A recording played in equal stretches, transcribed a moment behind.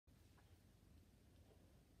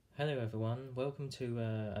Hello everyone, welcome to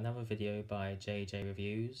another video by JJ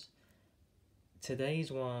Reviews.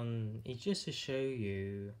 Today's one is just to show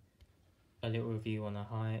you a little review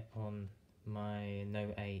on my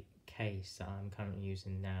Note 8 case that I'm currently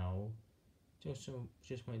using now. Just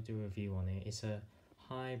want to do a review on it. It's a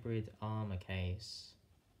hybrid armor case.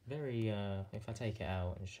 Very, if I take it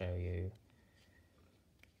out and show you,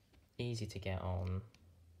 easy to get on.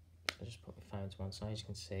 I'll just put my phone to one side. As you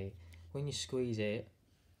can see, when you squeeze it,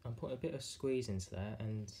 I'm putting a bit of squeeze into that,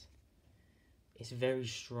 and it's very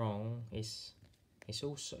strong. It's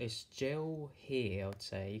gel here. I'd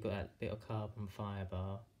say you got that bit of carbon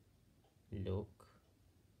fiber look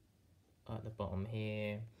at the bottom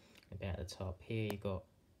here, a bit at the top here. You got,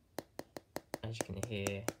 as you can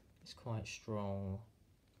hear, it's quite strong.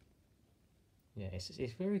 Yeah, it's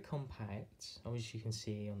very compact. As you can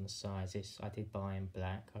see on the sides, I did buy in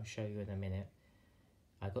black. I'll show you in a minute.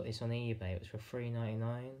 I got this on eBay. It was for $3.99,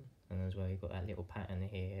 and as well you got that little pattern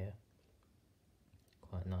here,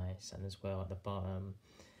 quite nice. And as well at the bottom,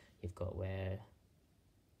 you've got where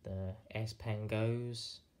the S Pen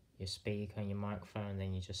goes, your speaker and your microphone.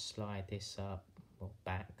 Then you just slide this up or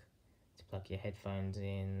back to plug your headphones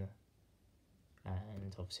in,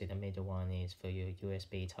 and obviously the middle one is for your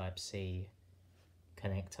USB Type-C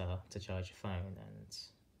connector to charge your phone, and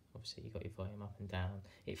obviously you got your volume up and down.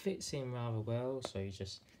 It fits in rather well, so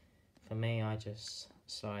for me, I just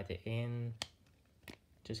slide it in,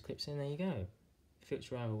 just clips in, there you go. It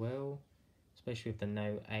fits rather well, especially with the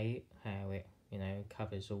Note 8, how it,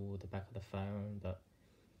 covers all the back of the phone, but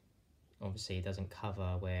obviously it doesn't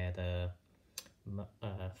cover where the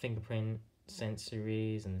fingerprint sensor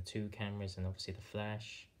is, and the two cameras, and obviously the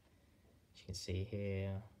flash. As you can see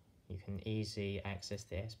here, you can easily access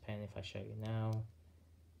the S Pen if I show you now.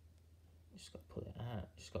 Just got to pull it out,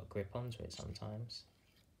 just got to grip onto it sometimes.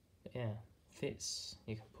 But yeah, fits,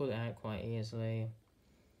 you can pull it out quite easily,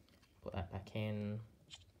 put that back in,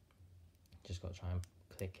 just got to try and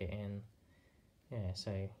click it in. Yeah,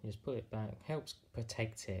 so you just put it back, helps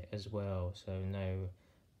protect it as well, so no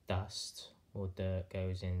dust or dirt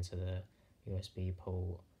goes into the USB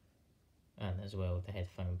port, and as well the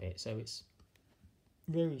headphone bit. So it's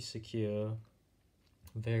very secure,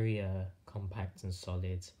 very compact and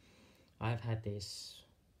solid. I've had this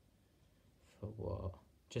for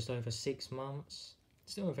just over 6 months.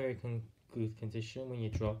 Still in very good condition. When you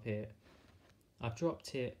drop it, I've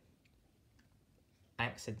dropped it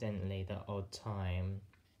accidentally the odd time.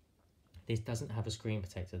 This doesn't have a screen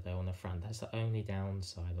protector though on the front. That's the only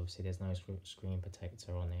downside. Obviously there's no screen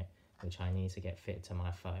protector on it, which I need to get fit to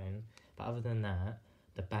my phone. But other than that,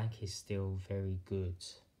 the back is still very good.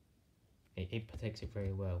 It protects it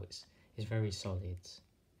very well. It's very solid.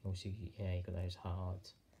 Obviously, yeah, you got those hard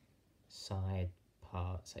side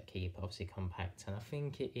parts that keep obviously compact, and I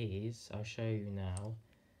think it is. I'll show you now.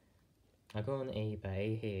 I go on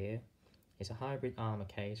eBay here. It's a hybrid armor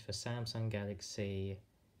case for Samsung Galaxy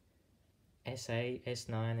S8,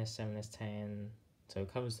 S9, S7, S10. So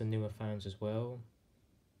it covers the newer phones as well.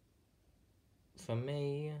 For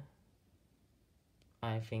me,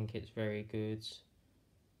 I think it's very good.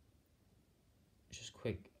 Just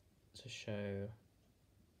quick to show.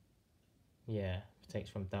 Yeah, protects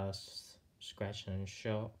from dust, scratching and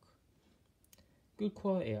shock. Good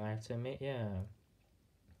quality, I have to admit, yeah.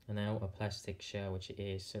 An outer plastic shell, which it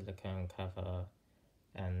is, silicone cover,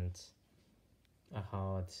 and a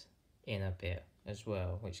hard inner bit as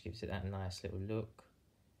well, which gives it that nice little look.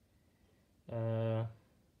 Other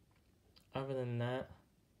than that,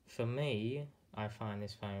 for me, I find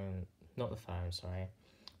this phone,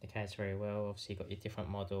 the case very well. Obviously, you've got your different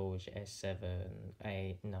models, your S7,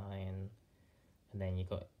 8, 9, and then you've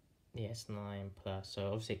got the S9 Plus. So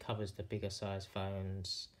obviously, it covers the bigger size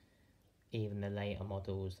phones, even the later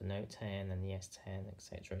models, the Note 10 and the S10,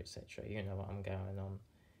 etc, etc. You know what I'm going on.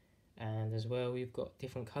 And as well, we've got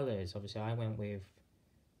different colours. Obviously, I went with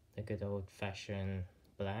the good old-fashioned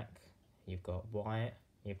black. You've got white,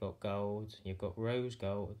 you've got gold, you've got rose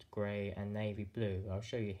gold, grey, and navy blue. I'll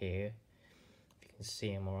show you here if you can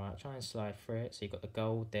see them alright. Try and slide through it. So you've got the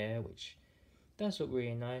gold there, which does look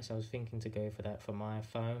really nice. I was thinking to go for that for my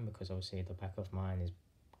phone, because obviously the back of mine is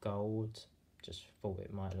gold. Just thought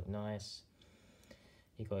it might look nice.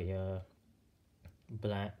 You got your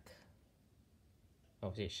black.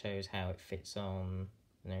 Obviously it shows how it fits on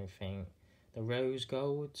and everything. The rose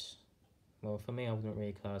gold, well, for me, I wouldn't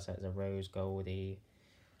really class that as a rose goldy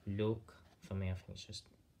look. For me, I think it's just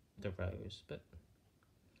the rose, but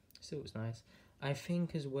still looks nice. I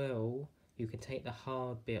think as well, you can take the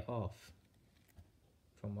hard bit off,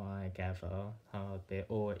 from what I gather, hard bit,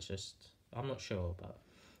 or it's just, I'm not sure, but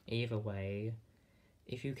either way,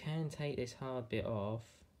 if you can take this hard bit off,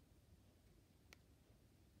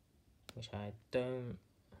 which I don't,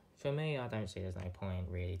 for me, I don't see there's no point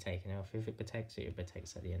really taking it off. If it protects it, it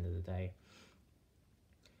protects at the end of the day.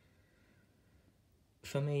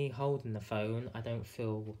 For me, holding the phone, I don't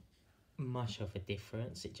feel much of a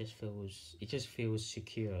difference. It just feels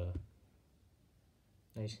secure.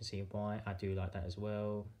 As you can see, white, I do like that as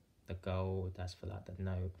well. The gold, that's for like the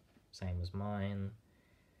note, same as mine.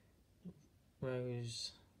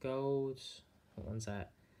 Rose gold, what one's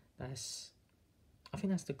that? That's, I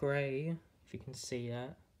think that's the grey, if you can see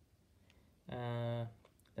that.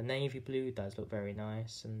 The navy blue does look very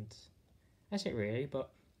nice, and that's it really. But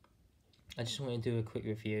I just want to do a quick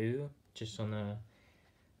review just on a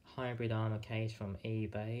hybrid armor case from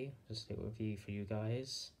eBay. Just a little review for you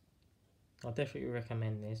guys. I'll definitely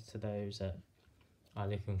recommend this to those that are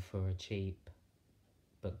looking for a cheap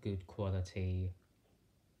but good quality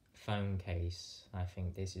phone case. I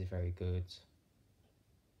think this is very good.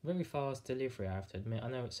 Very fast delivery, I have to admit. I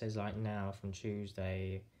know it says like now from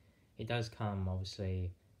Tuesday. It does come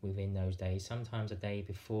obviously within those days, sometimes a day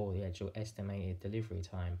before the actual estimated delivery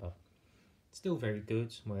time, but still very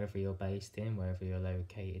good wherever you're based in, wherever you're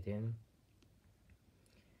located in.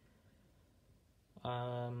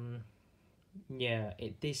 Yeah,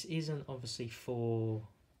 this isn't obviously for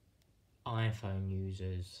iPhone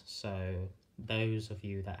users, so those of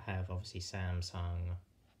you that have obviously Samsung,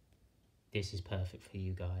 this is perfect for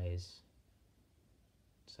you guys.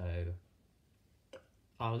 So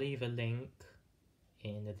I'll leave a link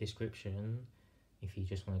in the description if you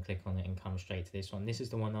just want to click on it and come straight to this one. This is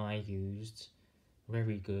the one I used.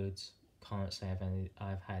 Very good. Can't say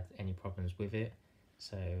I've had any problems with it.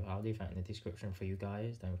 So I'll leave that in the description for you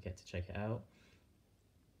guys. Don't forget to check it out.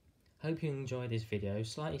 Hope you enjoyed this video.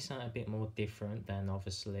 Slightly something a bit more different than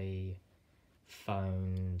obviously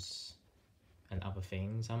phones and other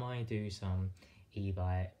things. I might do some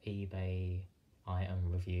eBay item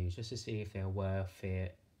reviews just to see if they're worth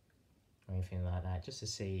it or anything like that, just to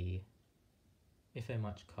see if they're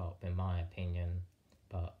much cop in my opinion.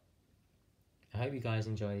 But I hope you guys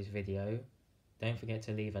enjoy this video. Don't forget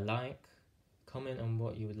to leave a like, comment on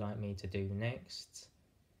what you would like me to do next,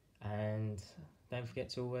 and don't forget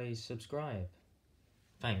to always subscribe.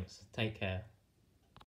 Thanks, take care.